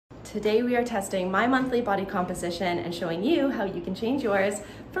Today we are testing my monthly body composition and showing you how you can change yours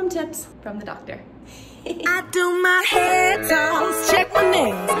from tips from the doctor. I do my hair toss, check my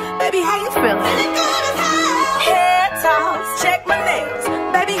nails. Baby, how you feeling? Feeling good as hell. Hair toss, check my nails.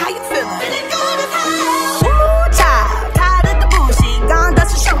 Baby, how you feeling? Feeling good as hell. Woo, child, tired of the bullshit. Gone,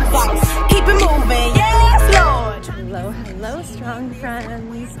 dust the shoulder box. Keep it moving, yes, Lord. Hello, strong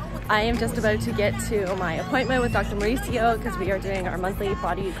friends. I am just about to get to my appointment with Dr. Mauricio because we are doing our monthly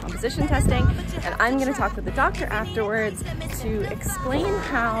body composition testing, and I'm going to talk with the doctor afterwards to explain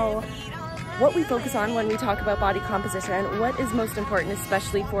what we focus on when we talk about body composition, what is most important,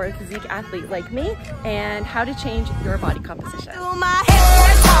 especially for a physique athlete like me, and how to change your body composition. Do my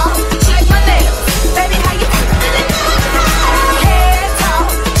hair talk, check my nails. Baby, how you feeling? Hair talk,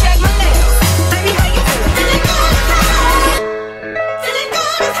 check my nails. Baby, how you feeling? Feeling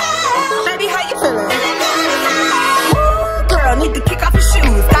good as hell. Baby, how you feeling? Ooh, girl, need to kick off your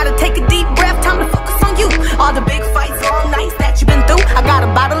shoes. Gotta take a deep breath, time to focus on you. All the big fights, long nights that you've been through. I got a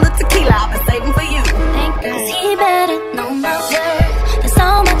bottle of tequila I've been saving for you. Cause he better know my worth. There's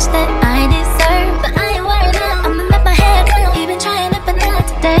so much that I deserve, but I ain't worried now. I'ma let my hair down. He been trying it, but not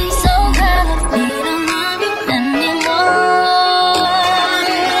today. So girl, we don't love you anymore.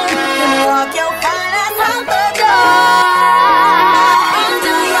 Walk your fine ass out the door.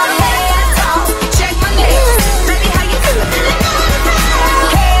 Do your hair talk, check my nails. Baby, how you feeling?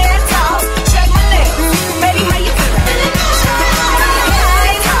 Hair talk, check my nails. Baby, how you feeling?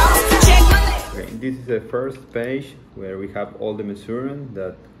 Hair talk, check my nails. Okay, this is the first page where we have all the measurement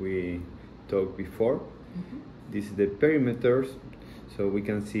that we talked before. This is the perimeters, so we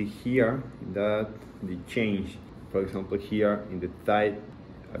can see here that the change. For example, here in the thigh,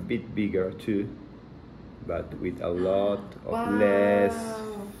 a bit bigger too, but with a lot of less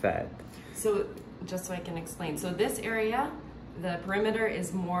fat. So just so I can explain, so this area, the perimeter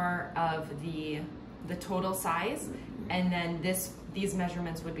is more of the total size, and then these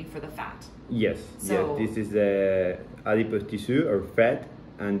measurements would be for the fat. Yes, So- yes, this is the adipose tissue or fat,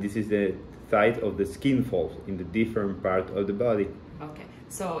 and this is the size of the skin folds in the different part of the body. Okay,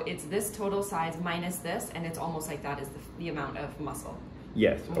 so it's this total size minus this, and it's almost like that is the amount of muscle.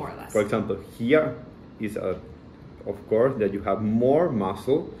 Yes, More or less. For example, here is of course that you have more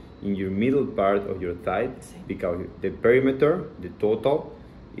muscle in your middle part of your thigh because the perimeter, the total,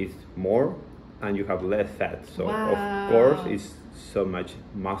 is more, and you have less fat. So of course it's so much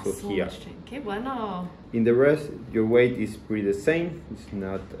muscle here. Que bueno. In the rest, your weight is pretty the same. It's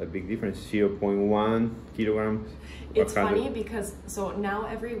not a big difference, 0.1 kilograms. It's 100. funny because, so now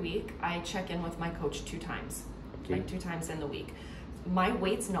every week I check in with my coach 2 times, Okay. like 2 times in the week. My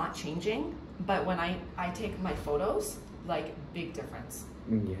weight's not changing, but when I take my photos, like big difference.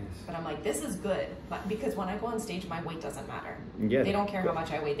 Yes. But I'm like, this is good, but because when I go on stage, my weight doesn't matter. Yes. They don't care how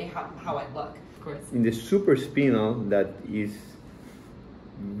much I weigh, they have how I look, of course. In the super spinal, that is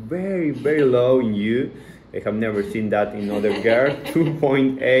very, very low in you. I have never seen that in other girls.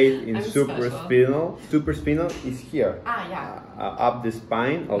 2.8 in I'm super special. spinal. Super spinal is here. Ah, yeah. Up the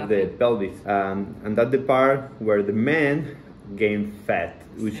spine of the Nothing. pelvis. And that's the part where the men gain fat,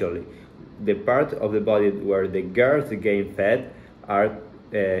 usually. The part of the body where the girls gain fat are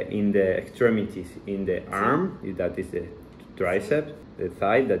in the extremities, in the arm, that is the tricep, the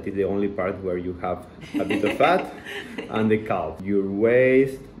thigh, that is the only part where you have a bit of fat, and the calf. Your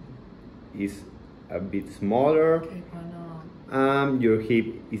waist is a bit smaller, your hip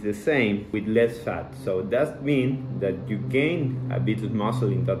is the same with less fat. So that means that you gain a bit of muscle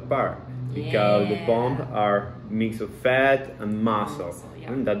in that part because the bones are mix of fat and muscle.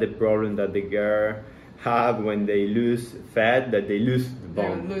 And that's the problem that the girl have when they lose fat, that they lose the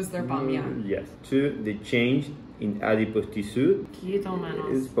bone. They lose their bone, yeah. Yes. The change in adipose tissue Poquito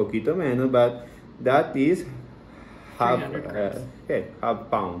menos. is poquito menos, but that is half 300 grams. half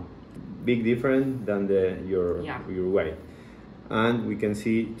pound. Big difference than your weight. And we can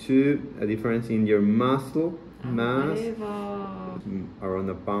see a difference in your muscle mass, around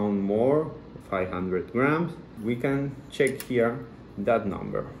a pound more, 500 grams. We can check here that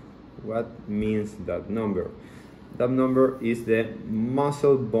number. What means that number? That number is the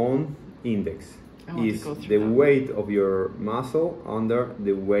muscle bone index. Is the weight of your muscle under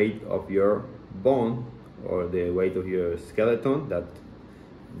the weight of your bone, or the weight of your skeleton that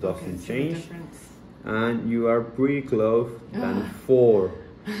doesn't change, and you are pretty close than 4.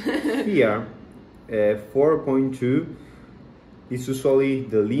 Here 4.2 is usually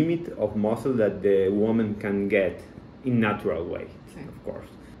the limit of muscle that the woman can get in natural way. Of course,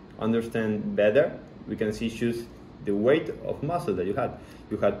 understand better, we can see just the weight of muscle that you had.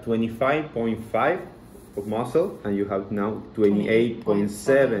 You had 25.5 of muscle, and you have now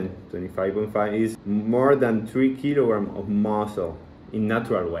 28.7. 25.5 is more than 3 kilograms of muscle in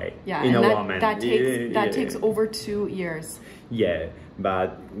natural way. Yeah, in and a woman. That takes over 2 years. Yeah,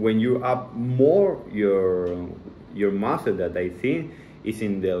 but when you up more your muscle, that I think is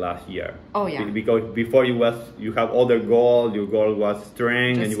in the last year. Oh yeah. Because before you have other goal. Your goal was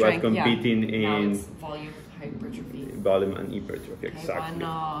strength, and you was competing in volume hypertrophy. Volume and hypertrophy, exactly.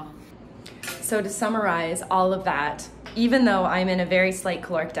 So to summarize all of that, even though I'm in a very slight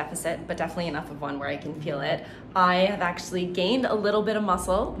caloric deficit, but definitely enough of one where I can feel it, I have actually gained a little bit of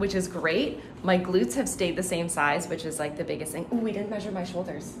muscle, which is great. My glutes have stayed the same size, which is like the biggest thing. Oh, we didn't measure my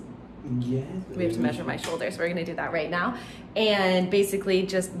shoulders. Yes. We have to measure my shoulders. We're gonna do that right now. And basically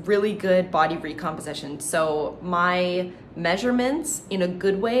just really good body recomposition. So my measurements in a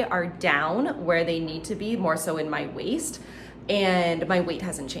good way are down where they need to be, more so in my waist. And my weight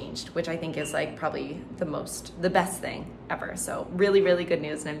hasn't changed, which I think is like probably the best thing ever. So really, really good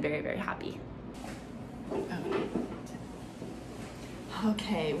news, and I'm very, very happy.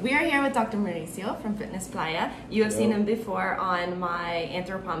 Okay, we are here with Dr. Mauricio from Fitness Playa. You have seen him before on my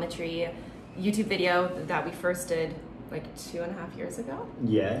Anthropometry YouTube video that we first did like 2.5 years ago?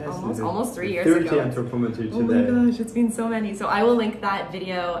 Yes. Almost 3 years ago. 30 Anthropometry today. Oh my gosh, it's been so many. So I will link that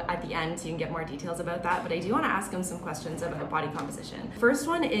video at the end so you can get more details about that. But I do want to ask him some questions about body composition. First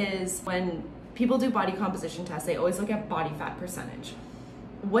one is, when people do body composition tests, they always look at body fat percentage.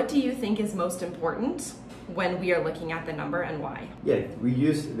 What do you think is most important when we are looking at the number, and why? Yeah, we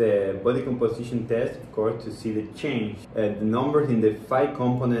use the body composition test, of course, to see the change. The numbers in the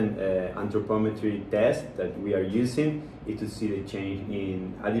 5-component anthropometry test that we are using is to see the change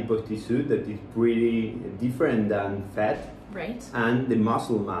in adipose tissue that is pretty different than fat, right? And the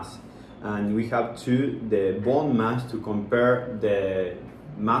muscle mass. And we have the bone mass to compare the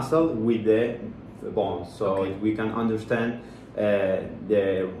muscle with the bone, so we can understand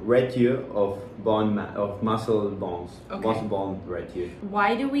the ratio of muscle bones, muscle bone ratio.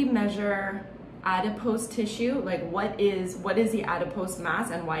 Why do we measure adipose tissue? Like, what is the adipose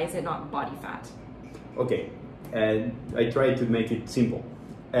mass, and why is it not body fat? Okay, I try to make it simple.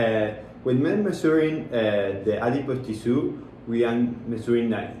 When we're measuring the adipose tissue, we are measuring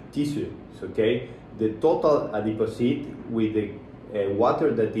the tissues. Okay, the total adipocyte with the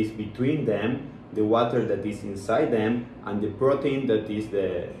water that is between them, the water that is inside them, and the protein that is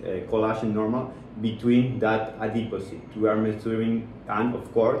the collagen normal between that adipocyte. We are measuring, and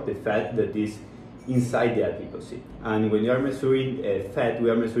of course, the fat that is inside the adipocyte. And when you are measuring fat, we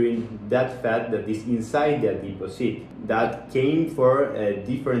are measuring that fat that is inside the adipocyte. That came for a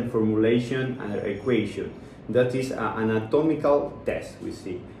different formulation and equation. That is an anatomical test we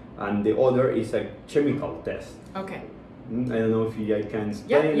see, and the other is a chemical test. Okay. I don't know if I can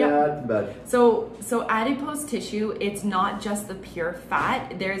explain that, but so adipose tissue, it's not just the pure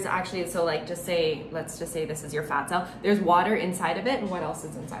fat. There's actually, so like let's just say this is your fat cell. There's water inside of it, and what else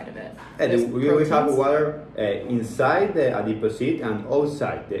is inside of it? We have water inside the adipocyte and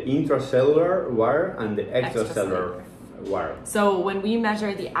outside, the intracellular water and the extracellular water. So when we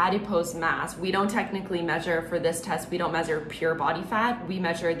measure the adipose mass, we don't technically measure, for this test, we don't measure pure body fat. We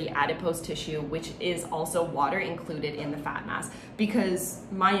measure the adipose tissue, which is also water included in the fat mass. Because,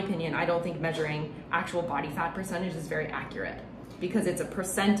 my opinion, I don't think measuring actual body fat percentage is very accurate, because it's a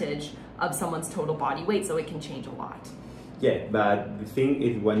percentage of someone's total body weight, so it can change a lot. Yeah, but the thing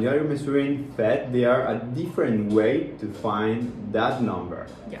is, when you are measuring fat, there are a different way to find that number.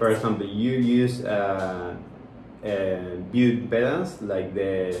 Yes. For example, you use bioimpedance, like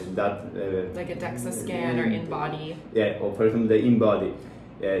like a DEXA scan or InBody. Yeah, or for example the InBody.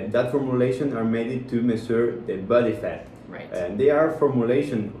 That formulation are made to measure the body fat. Right. And they are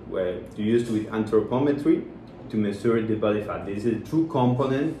formulation to use with anthropometry to measure the body fat. This is a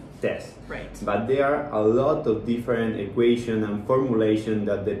 2-component test. Right. But there are a lot of different equation and formulation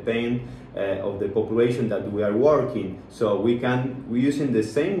that depend of the population that we are working. So we're using the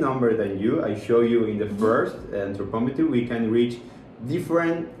same number than you. I show you in the first anthropometry, we can reach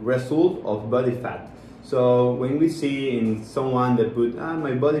different results of body fat. So when we see in someone that put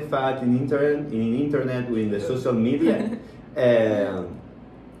my body fat in internet or in the social media,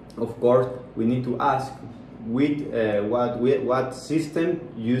 of course we need to ask what system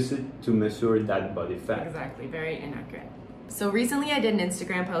use it to measure that body fat. Exactly, very inaccurate. So recently I did an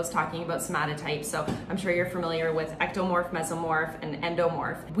Instagram post talking about somatotypes. So I'm sure you're familiar with ectomorph, mesomorph, and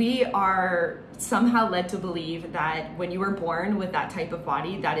endomorph. We are somehow led to believe that when you were born with that type of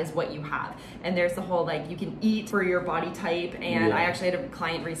body, that is what you have. And there's the whole, like, you can eat for your body type. And I actually had a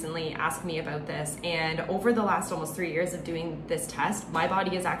client recently ask me about this. And over the last almost 3 years of doing this test, my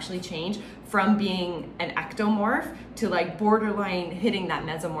body has actually changed from being an ectomorph to like borderline hitting that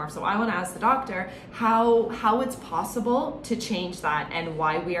mesomorph. So I want to ask the doctor how it's possible to change that and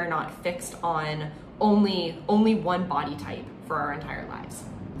why we are not fixed on only one body type for our entire lives.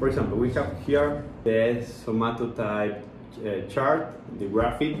 For example, we have here the somatotype chart, the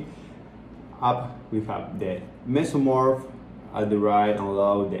graphic. Up we have the mesomorph, at the right and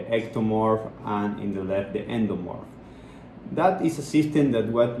below the ectomorph, and in the left the endomorph. That is a system that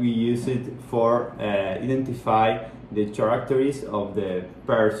what we use it for identify the characteristics of the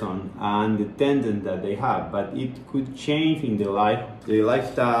person and the tendency that they have, but it could change in the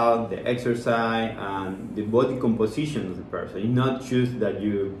lifestyle, the exercise, and the body composition of the person. It's not just that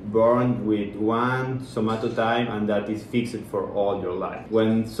you're born with one somatotype and that is fixed for all your life.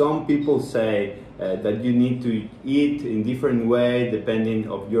 When some people say that you need to eat in different way depending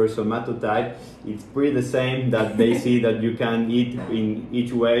of your somatotype, it's pretty the same that they see that you can eat in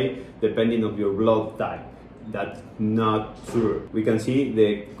each way depending of your blood type. That's not true. We can see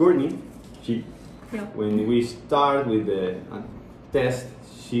the Courtney, when we start with the test,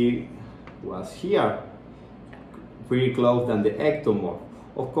 she was here, pretty close than the ectomorph.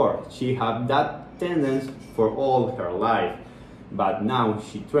 Of course, she had that tendency for all her life, but now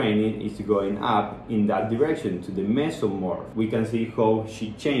she training is going up in that direction to the mesomorph. We can see how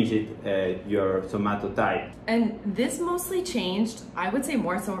she changed your somatotype. And this mostly changed, I would say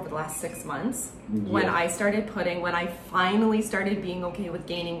more so over the last 6 months. When I finally started being okay with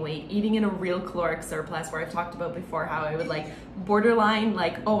gaining weight, eating in a real caloric surplus, where I've talked about before how I would like borderline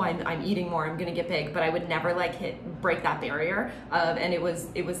like, oh, I'm eating more, I'm gonna get big, but I would never like break that barrier and it was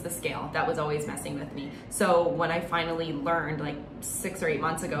the scale that was always messing with me. So when I finally learned like 6 or 8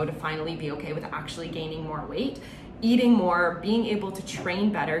 months ago to finally be okay with actually gaining more weight, eating more, being able to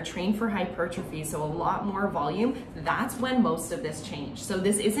train better, train for hypertrophy, so a lot more volume, that's when most of this changed. So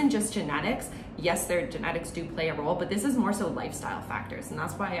this isn't just genetics. Yes, their genetics do play a role, but this is more so lifestyle factors. And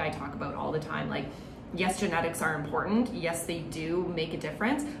that's why I talk about all the time, like, yes, genetics are important. Yes, they do make a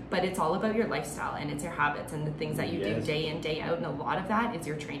difference, but it's all about your lifestyle and it's your habits and the things that you do day in, day out. And a lot of that is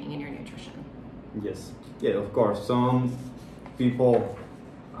your training and your nutrition. Yes. Yeah, of course. Some people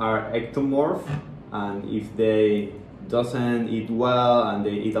are ectomorph, and if they doesn't eat well and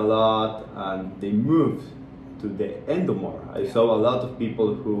they eat a lot and they move to the endomorph. I saw a lot of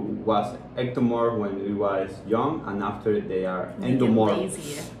people who was ectomorph when they was young, and after they are endomorph.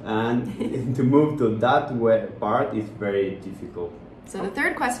 And to move to that part is very difficult. So the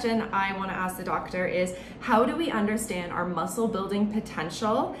third question I want to ask the doctor is, how do we understand our muscle building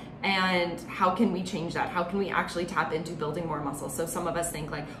potential and how can we change that? How can we actually tap into building more muscle? So some of us think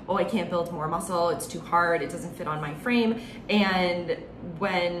like, oh, I can't build more muscle, it's too hard, it doesn't fit on my frame. And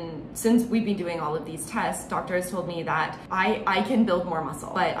since we've been doing all of these tests, doctor has told me that I can build more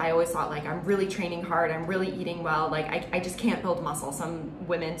muscle. But I always thought like, I'm really training hard, I'm really eating well, like I just can't build muscle. Some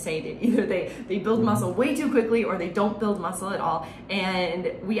women say that either they build muscle way too quickly or they don't build muscle at all.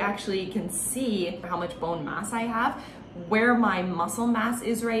 And we actually can see how much bone mass I have, where my muscle mass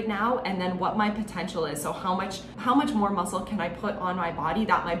is right now, and then what my potential is. So how much more muscle can I put on my body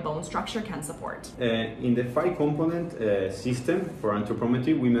that my bone structure can support? In the 5-component system for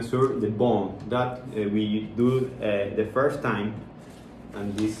anthropometry, we measure the bone that we do the first time,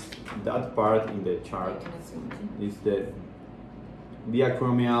 and that part in the chart is the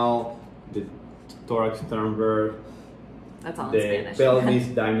diacromial, the thorax transverse, that's all the in Spanish. pelvis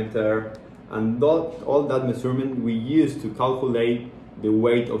diameter. And all that measurement we use to calculate the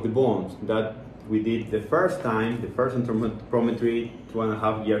weight of the bones that we did the first time, the first anthropometry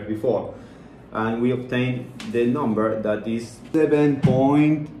 2.5 years before. And we obtained the number that is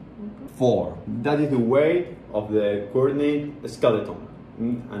 7.4. That is the weight of the Courtney skeleton,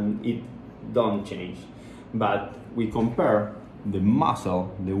 and it don't change. But we compare the muscle,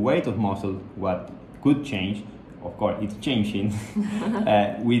 the weight of muscle, what could change, of course it's changing,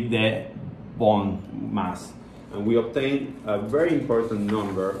 with the bone mass, and we obtained a very important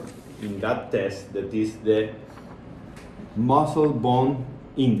number in that test, that is the muscle bone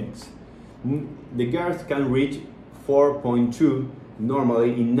index. The girls can reach 4.2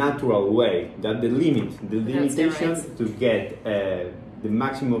 normally in natural way. That the limitation to get the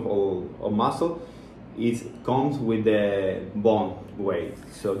maximum of muscle comes with the bone weight.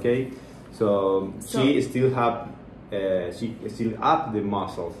 So she still up the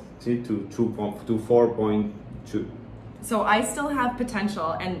muscles to 4.2. So I still have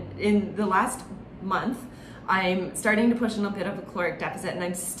potential, and in the last month, I'm starting to push in a bit of a caloric deficit, and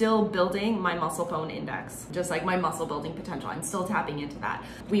I'm still building my muscle bone index, just like my muscle building potential. I'm still tapping into that.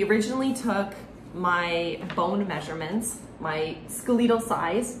 We originally took my bone measurements, my skeletal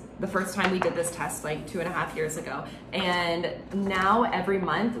size, the first time we did this test like 2.5 years ago. And now every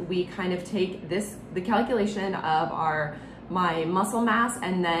month we kind of take the calculation of my muscle mass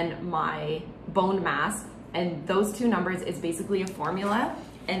and then my bone mass, and those two numbers is basically a formula,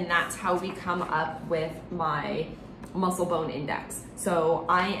 and that's how we come up with my muscle bone index. So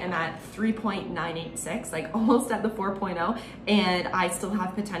I am at 3.986, like almost at the 4.0, and I still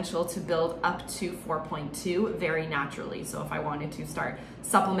have potential to build up to 4.2 very naturally. So if I wanted to start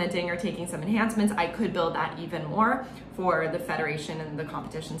supplementing or taking some enhancements, I could build that even more. For the federation and the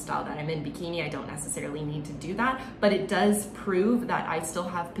competition style that I'm in, bikini, I don't necessarily need to do that, but it does prove that I still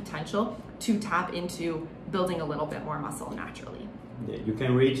have potential to tap into building a little bit more muscle naturally. Yeah, you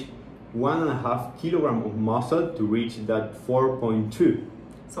can reach 1.5 kilograms of muscle to reach that 4.2.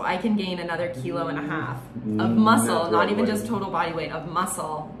 So I can gain another 1.5 kilos of muscle, not even just total body weight, of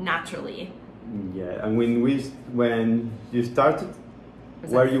muscle naturally. Yeah, and when you started,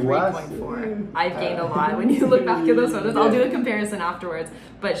 where you was? 3.4. I've gained a lot. When you look back at those photos, I'll do a comparison afterwards,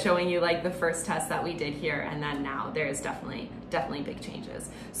 but showing you like the first test that we did here and then now, there's definitely big changes.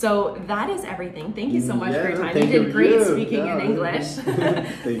 So that is everything. Thank you so much for your time. You did great speaking in English.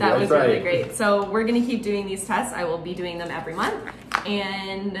 That was really great. So we're gonna keep doing these tests. I will be doing them every month.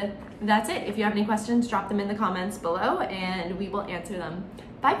 And that's it. If you have any questions, drop them in the comments below and we will answer them.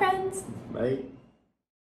 Bye, friends. Bye.